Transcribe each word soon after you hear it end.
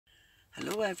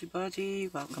Hello everybody,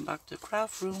 welcome back to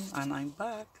Craft Room, and I'm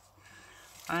back.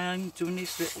 I'm doing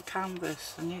this little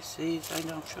canvas, and this is, I'm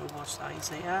not sure what size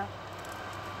they are,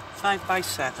 5 by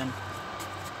 7.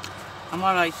 And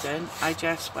what I done, I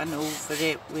just went over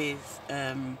it with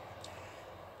a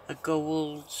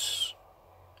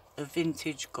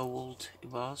vintage gold it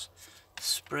was,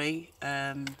 spray,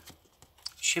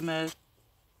 shimmer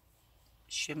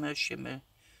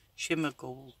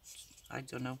gold, I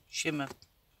don't know, shimmer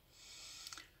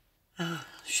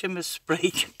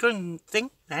spray. Couldn't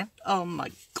think then. Oh my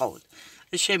god,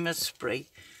 a shimmer spray,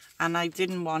 and I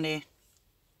didn't want it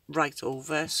right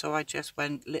over, so I just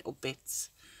went little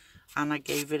bits and I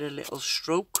gave it a little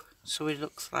stroke so it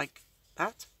looks like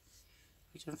that.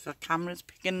 I don't know if the camera's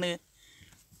picking the,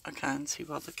 I can't see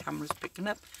what the camera's picking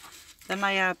up. Then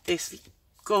I had this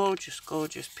gorgeous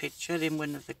picture in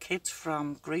one of the kits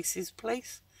from Grace's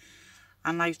place,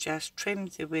 and I just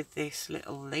trimmed it with this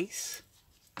little lace.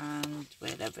 And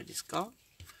wherever it's gone,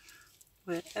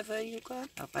 wherever you gone,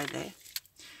 oh, by there,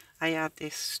 I had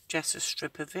this, just a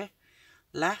strip of it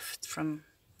left from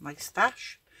my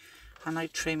stash, and I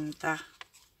trimmed that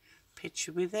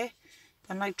picture with it.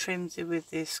 Then I trimmed it with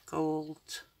this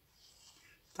gold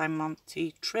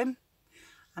diamante trim,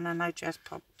 and then I just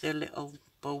popped a little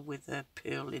bow with a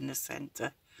pearl in the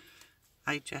centre.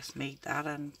 I just made that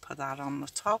and put that on the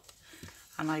top,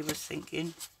 and I was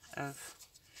thinking of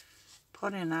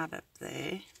putting that up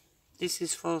there. This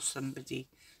is for somebody,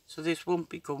 so this won't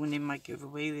be going in my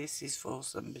giveaway. This is for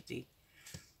somebody,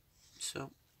 so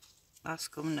that's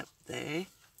going up there.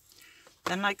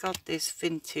 Then I got this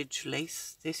vintage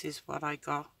lace. This is what I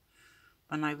got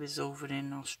when I was over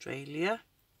in Australia,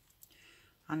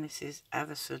 and this is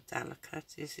ever so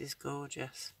delicate. This is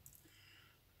gorgeous,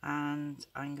 and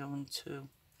I'm going to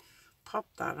pop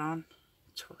that on,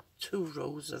 two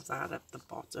rows of that at the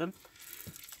bottom.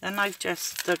 Then I've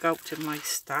just dug out in my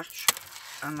stash,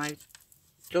 and I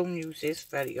don't use this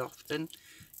very often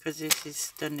because this is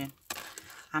stunning.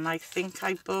 And I think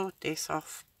I bought this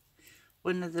off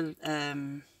one of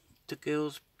the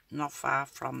girls not far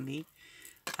from me,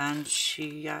 and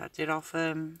she did off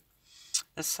a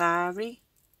sari.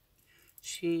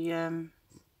 She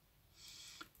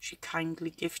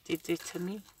kindly gifted it to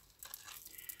me,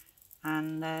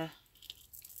 and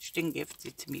she didn't gift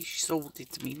it to me, she sold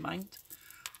it to me, mind.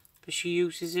 But she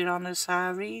uses it on her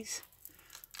saris,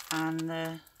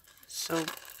 and so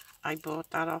I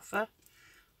bought that off her,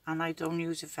 and I don't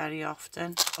use it very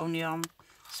often, only on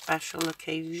special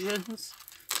occasions.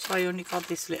 So I only got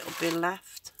this little bit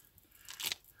left,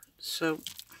 so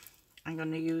I'm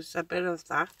going to use a bit of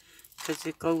that because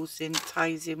it goes in,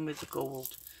 ties in with the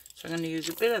gold. So I'm going to use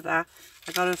a bit of that.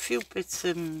 I got a few bits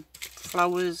of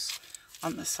flowers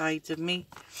on the side of me.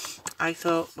 I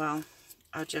thought, well,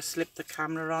 I'll just slip the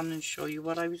camera on and show you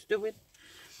what I was doing.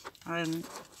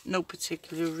 No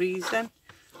particular reason.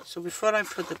 So before I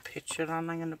put the picture on,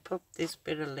 I'm going to put this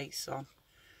bit of lace on.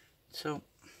 So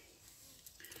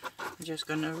I'm just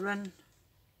going to run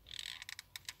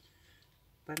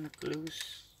when the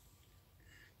glue's,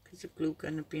 because the glue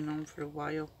going to be on for a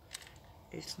while.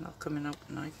 It's not coming out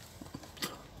now.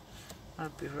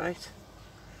 That'll be right.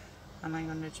 And I'm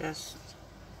going to just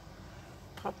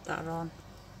pop that on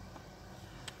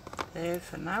there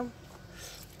for now.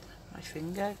 My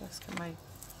finger, let's get my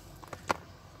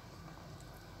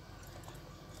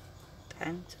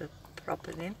pen to prop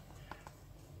it in.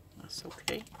 That's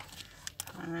okay.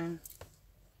 And then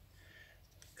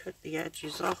cut the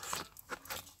edges off.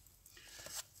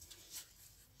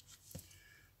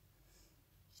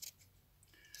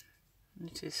 And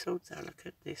it is so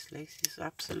delicate, this lace is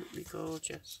absolutely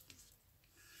gorgeous.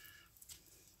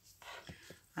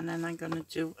 And then I'm going to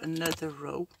do another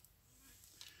row,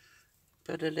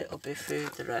 but a little bit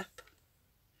further up.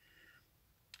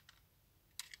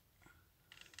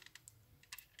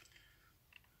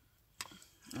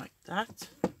 Like that.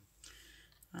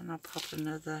 And I'll pop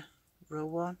another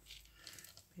row on.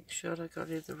 Make sure I got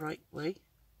it the right way.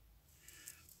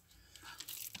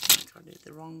 I got it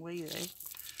the wrong way there.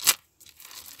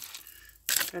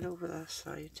 Get over that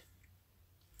side.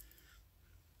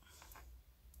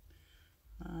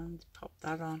 And pop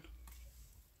that on.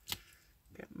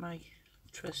 Get my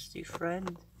trusty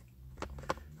friend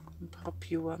and pop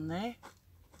you on there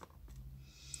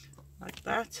like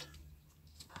that,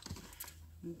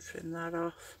 and trim that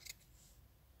off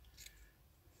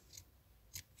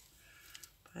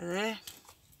by there,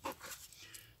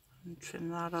 and trim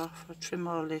that off. I'll trim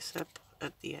all this up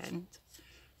at the end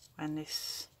when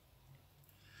this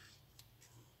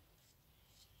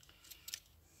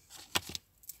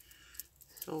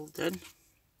is all done.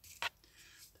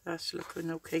 That's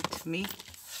looking okay to me.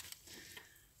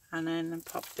 And then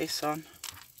pop this on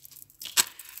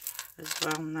as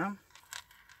well now.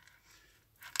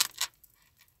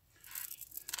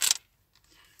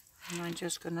 And I'm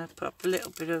just going to put a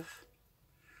little bit of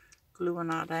glue on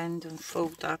that end and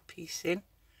fold that piece in,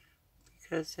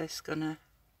 because it's going to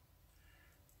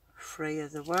fray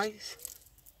otherwise.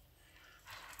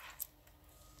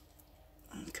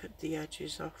 And cut the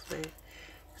edges off there.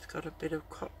 It's got a bit of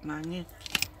cotton hanging.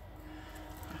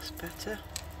 That's better.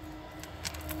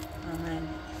 And then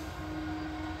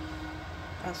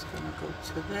that's going to go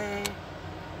to there.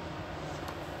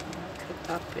 Cut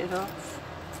that bit off.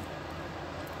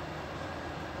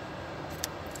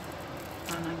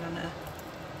 And I'm going to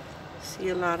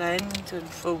seal that end and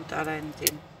fold that end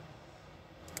in.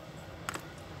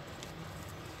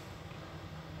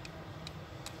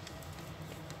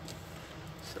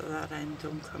 So that end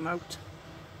don't come out.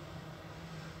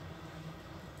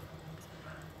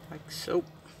 Like so.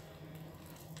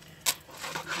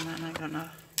 And then I'm going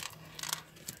to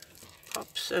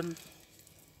pop some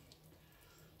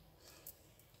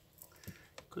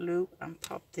glue and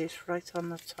pop this right on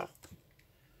the top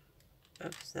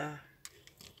of the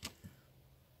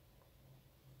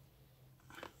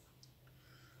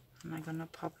and I'm going to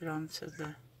pop it onto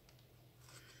the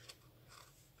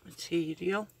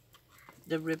material,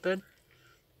 the ribbon,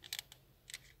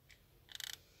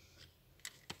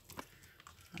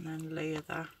 and then layer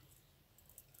that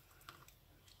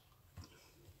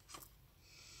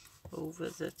over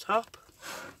the top.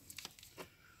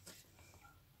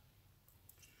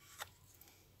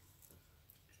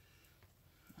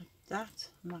 Like that.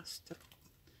 And that's stuck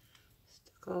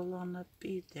all on the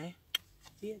bead there.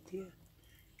 Dear,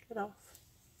 get off.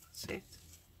 That's it.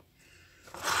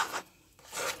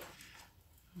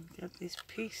 And get this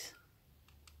piece.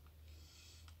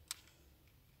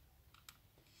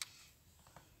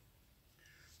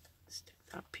 Stick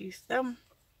that piece down.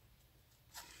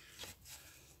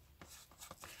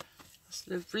 That's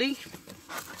lovely.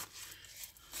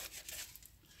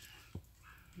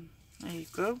 There you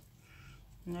go.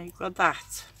 Now you've got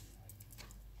that.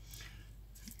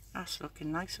 That's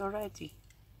looking nice already.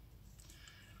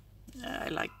 I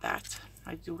like that.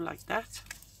 I do like that.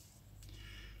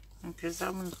 And because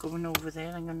that one's going over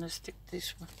there, I'm going to stick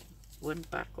this one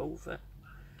back over.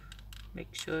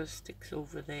 Make sure it sticks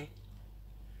over there.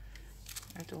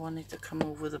 I don't want it to come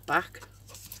over the back.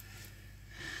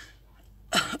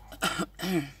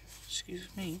 Excuse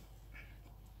me.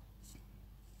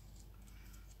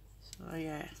 So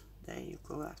yeah, there you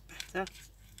go, that's better.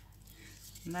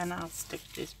 And then I'll stick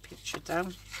this picture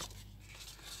down.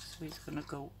 So he's going to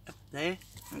go up there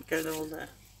and get all the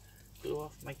glue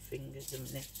off my fingers a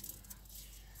minute.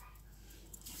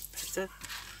 That's better.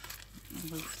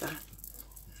 Move that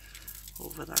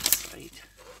over that side.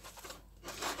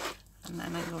 And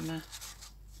then I'm going to,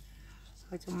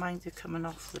 I don't mind it coming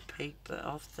off the paper,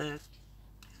 off the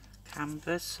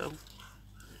canvas, so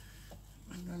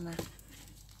I'm going to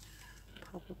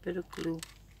pop a bit of glue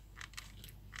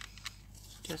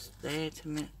just there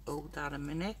to hold that a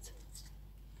minute.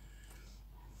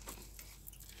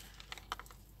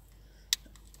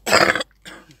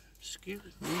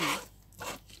 Excuse me.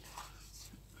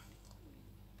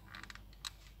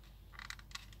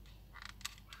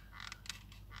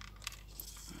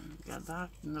 Get that,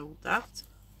 know that.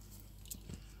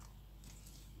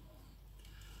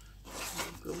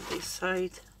 Go this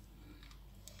side.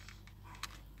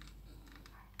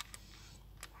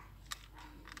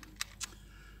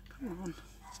 Come on.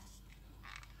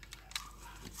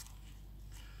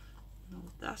 Know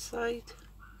that side.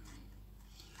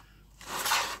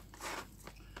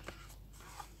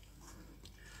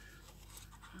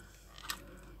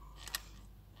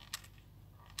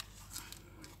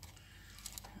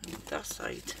 That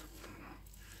side.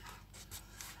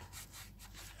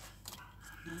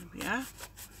 There we are.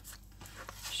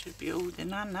 Should be holding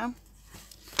that now.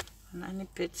 And any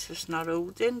bits that's not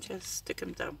holding, just stick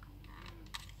them down.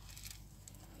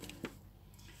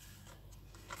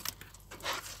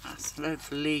 That's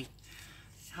lovely.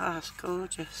 Oh, that's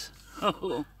gorgeous.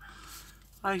 Oh,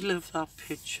 I love that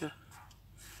picture.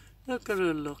 Look at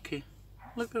her looking.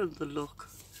 Look at the look.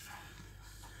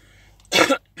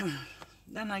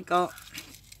 Then I got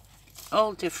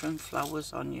all different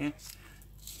flowers on you.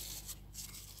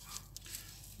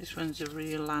 This one's a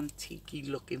real antique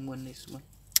looking one, this one.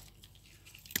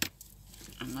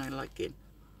 And I like it.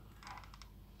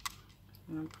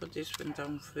 I'm going to put this one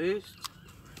down first.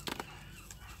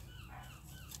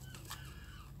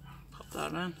 Pop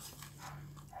that on.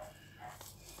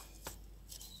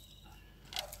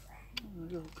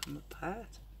 It'll come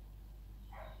apart.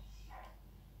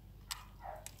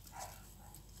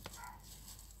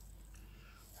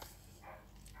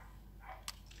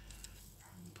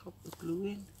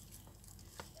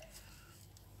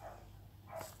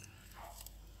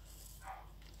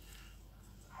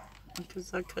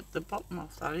 because I cut the bottom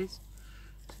off, that is.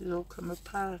 So it'll all come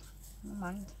apart. Never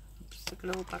mind. Stick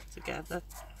it all back together.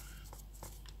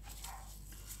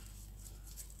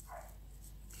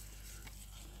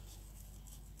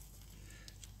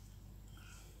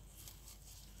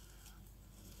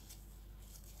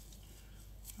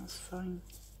 That's fine.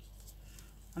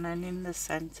 And then in the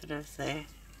centre of there,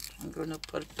 I'm going to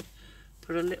put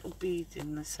a little bead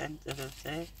in the centre of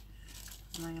there.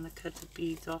 And I'm going to cut a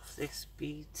bead off this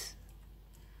bead.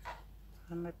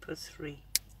 And I put 3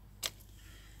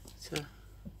 to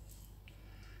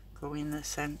go in the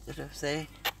centre of there.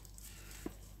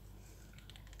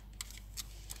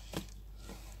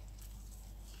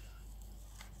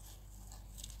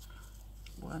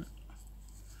 One,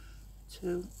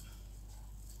 2,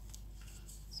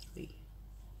 3.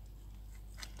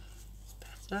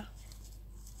 Better.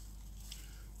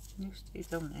 You stay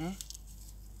down there.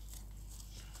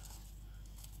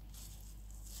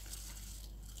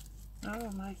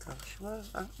 Oh my gosh,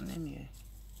 what's happening here?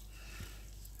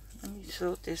 Let me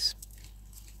sort this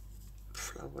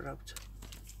flower out.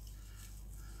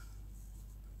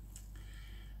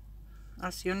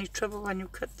 That's the only trouble when you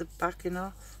cut the backing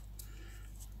off.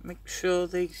 Make sure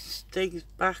they stay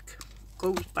back,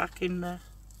 goes back in there.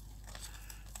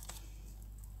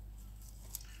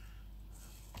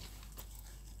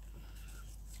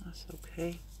 That's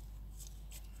okay.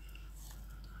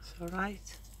 That's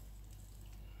alright.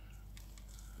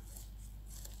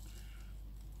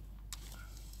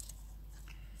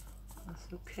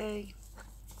 That's okay.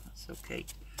 That's okay.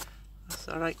 That's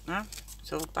alright now.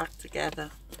 It's all back together.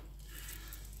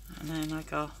 And then I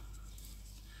got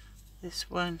this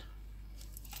one.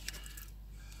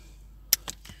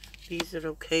 These are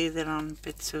okay. They're on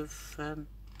bits of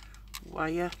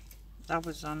wire. That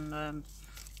was on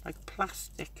like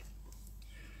plastic.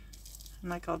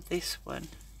 And I got this one.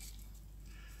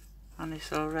 And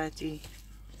it's already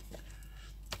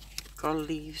got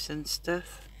leaves and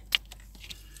stuff.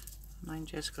 And I'm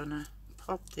just gonna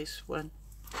pop this one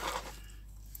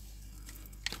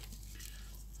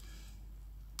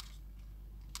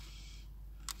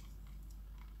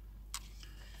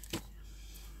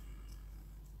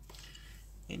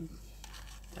in,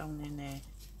 down in there,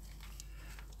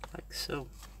 like so.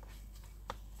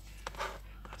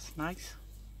 That's nice.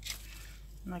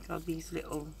 And I got these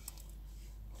little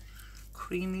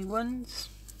creamy ones.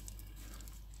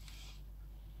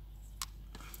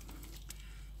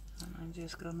 And I'm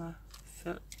just gonna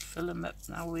fill them up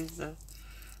now with the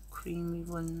creamy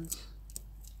ones.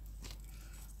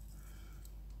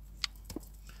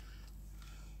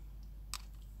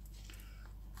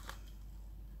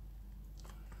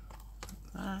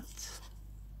 Like that.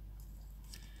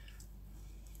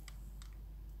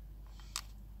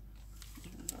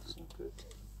 That's not good.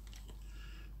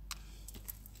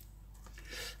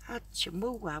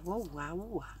 Achoo,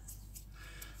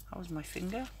 that was my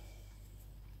finger.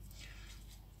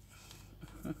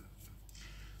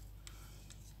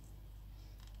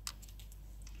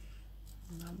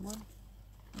 And that one.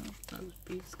 Oh, those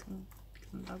beads come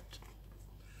out.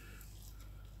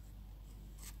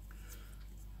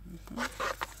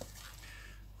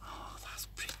 Oh, that's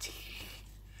pretty.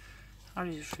 That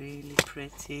is really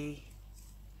pretty.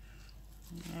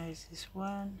 And there's this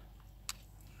one.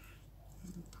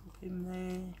 Pop in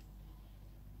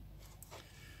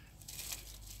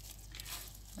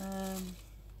there. And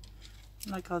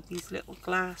I got these little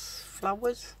glass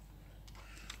flowers.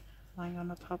 I'm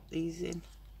gonna pop these in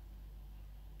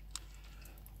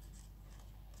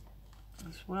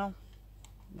as well.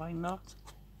 Why not?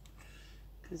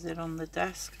 Because they're on the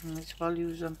desk and I will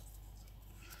use them.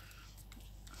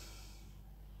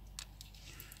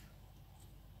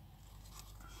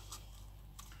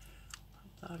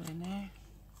 Put that in there.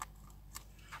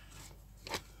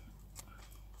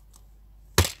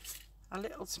 A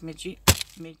little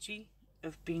smidgy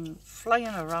have been flying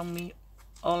around me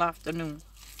all afternoon.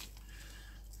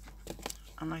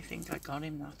 And I think I got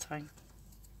him that time.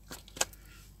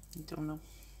 I don't know.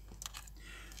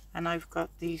 And I've got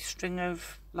the string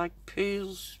of like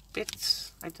pearls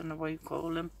bits. I don't know what you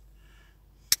call them.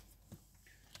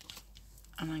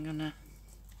 And I'm gonna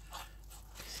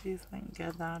see if I can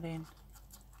get that in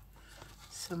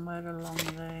somewhere along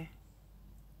there.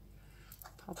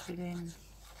 Pop it in.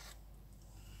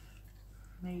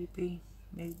 Maybe,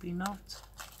 maybe not.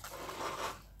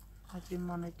 I didn't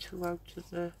want it too out of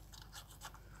the...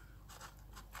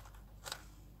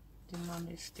 Didn't want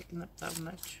it sticking up that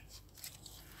much.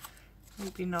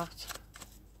 Maybe not.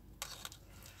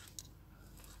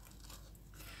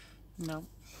 No,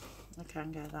 I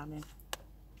can't get that in.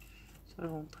 So I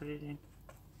won't put it in.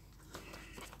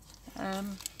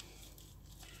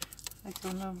 I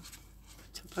don't know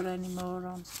to put any more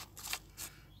on.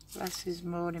 Less is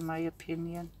more in my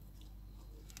opinion.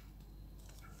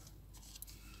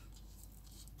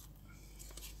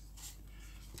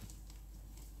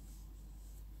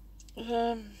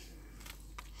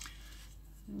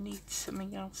 Need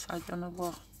something else, I don't know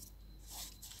what.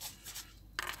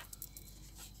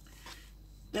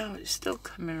 No, it's still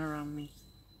coming around me.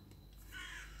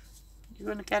 You're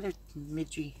gonna get it,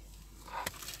 Midgie.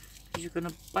 Because you're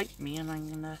gonna bite me and I'm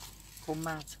gonna go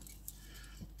mad.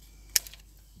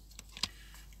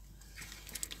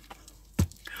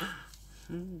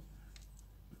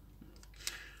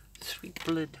 Sweet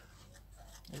blood,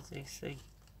 as they say.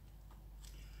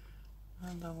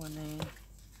 And that one there.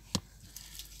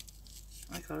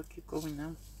 I gotta keep going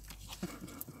now.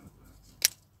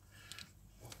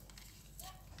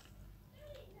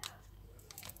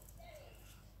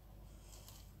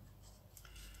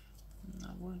 And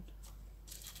that one.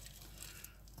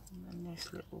 And then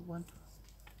this little one.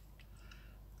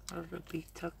 That'll be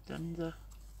tucked under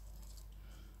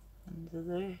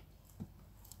there.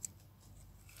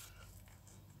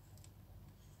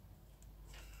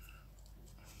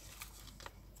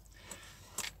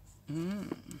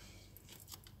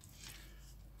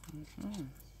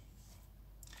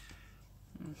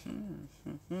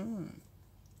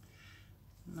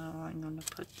 Now I'm gonna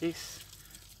put this.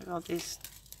 I got this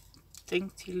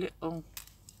dainty little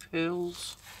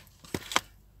pearls,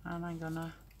 and I'm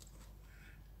gonna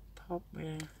pop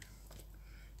the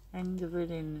end of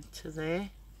it into there,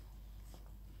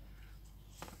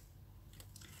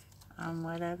 and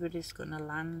wherever it's gonna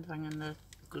land, I'm gonna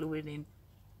glue it in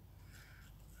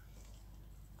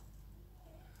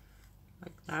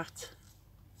like that,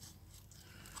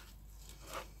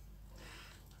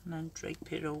 and then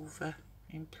drape it over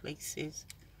in places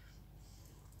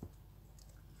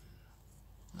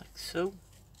like so.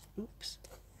 Oops.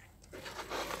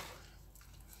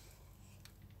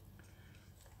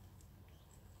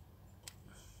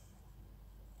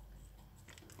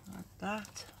 Like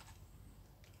that.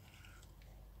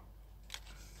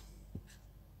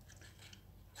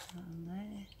 And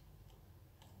there.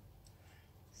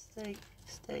 Stay,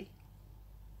 stay.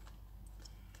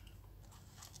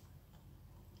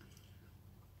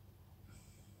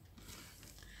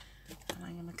 And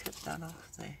I'm going to cut that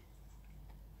off there.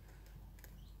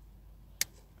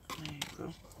 There you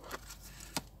go.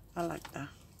 I like that.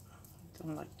 I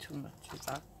don't like too much of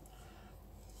that.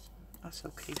 That's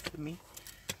okay for me.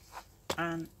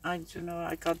 And I don't know,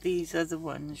 I got these other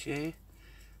ones here,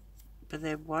 but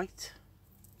they're white.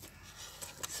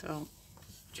 So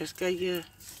just get your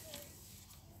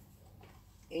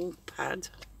ink pad,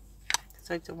 because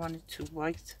I don't want it too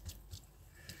white,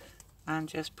 and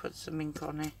just put some ink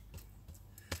on it,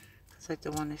 because I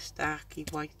don't want it starky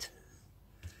white.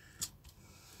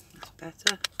 That's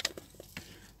better.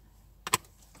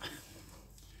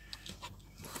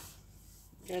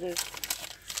 Get a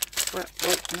wet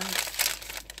whitener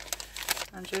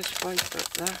and just wipe up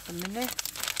that a minute.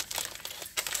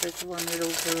 I don't want it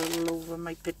all over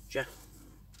my picture.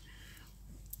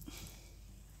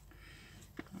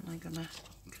 And I'm gonna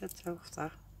cut off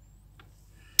that.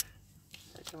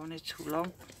 I don't want it too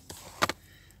long.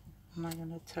 And I'm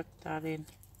gonna tuck that in,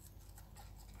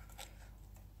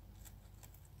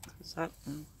 because that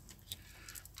and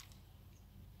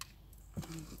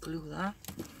glue that.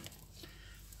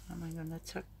 And I'm gonna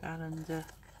tuck that under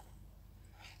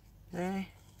there,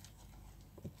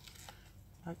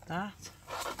 like that.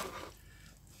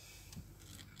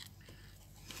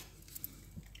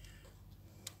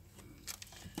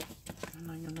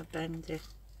 And I'm gonna bend it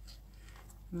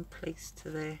in place to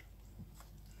there,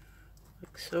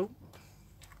 like so.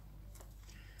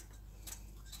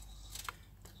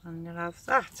 And you'll have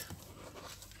that.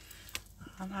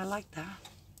 And I like that.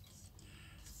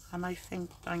 And I think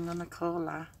I'm gonna call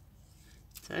that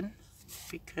done,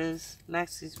 because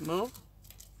less is more.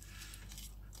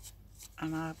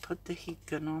 And I'll put the heat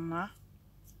gun on that.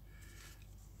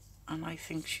 And I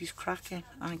think she's cracking.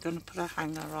 I'm gonna put a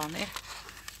hanger on it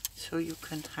so you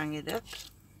can hang it up.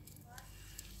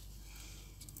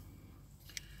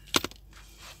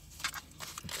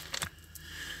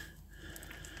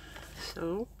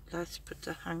 So let's put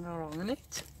the hanger on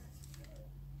it.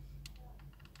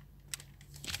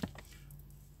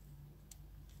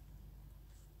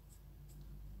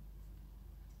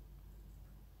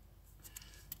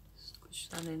 Squish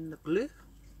that in the glue.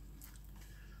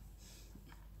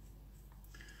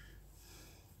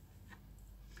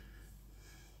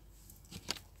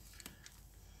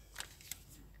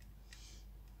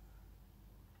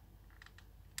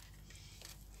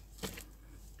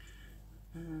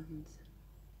 And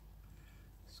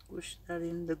squish that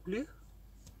in the glue.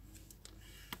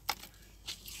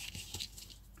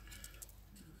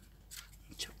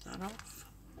 Chop that off.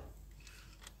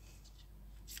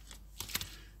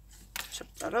 Chop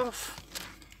that off.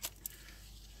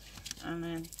 And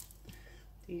then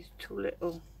these two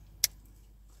little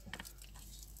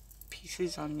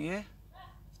pieces on here.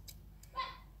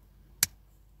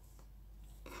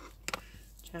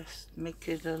 Just make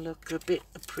it look a bit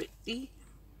pretty.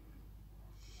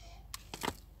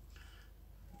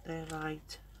 They hide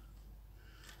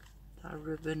that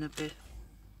ribbon a bit.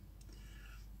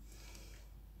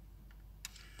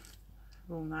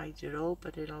 Won't hide it all,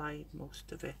 but it'll hide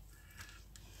most of it.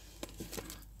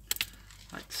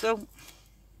 Like so.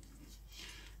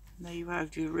 There you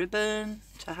have your ribbon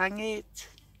to hang it.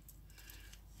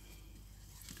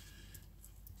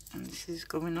 And this is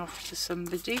going off to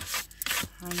somebody.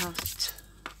 I'm not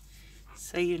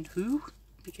saying who,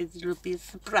 because it'll be a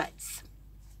surprise.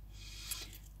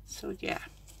 So yeah,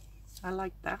 I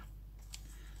like that.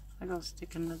 I gotta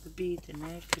stick another bead in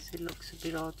there because it looks a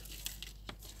bit odd.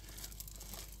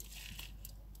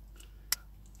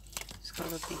 There's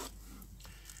gotta be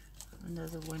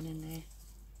another one in there.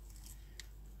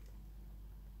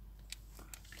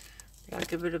 I'll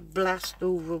give it a blast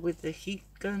over with the heat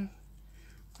gun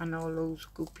and all those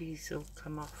goopies will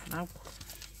come off now.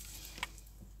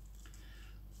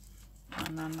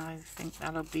 And then I think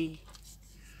that'll be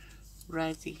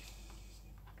ready.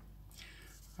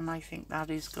 And I think that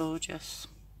is gorgeous.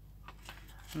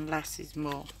 And less is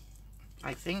more,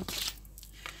 I think.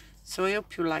 So I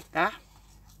hope you like that.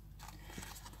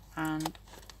 And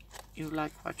you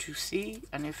like what you see.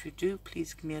 And if you do,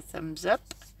 please give me a thumbs up.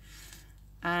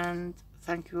 And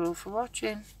thank you all for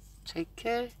watching. Take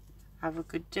care. Have a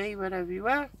good day wherever you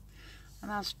are.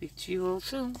 And I'll speak to you all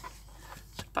soon.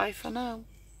 So bye for now.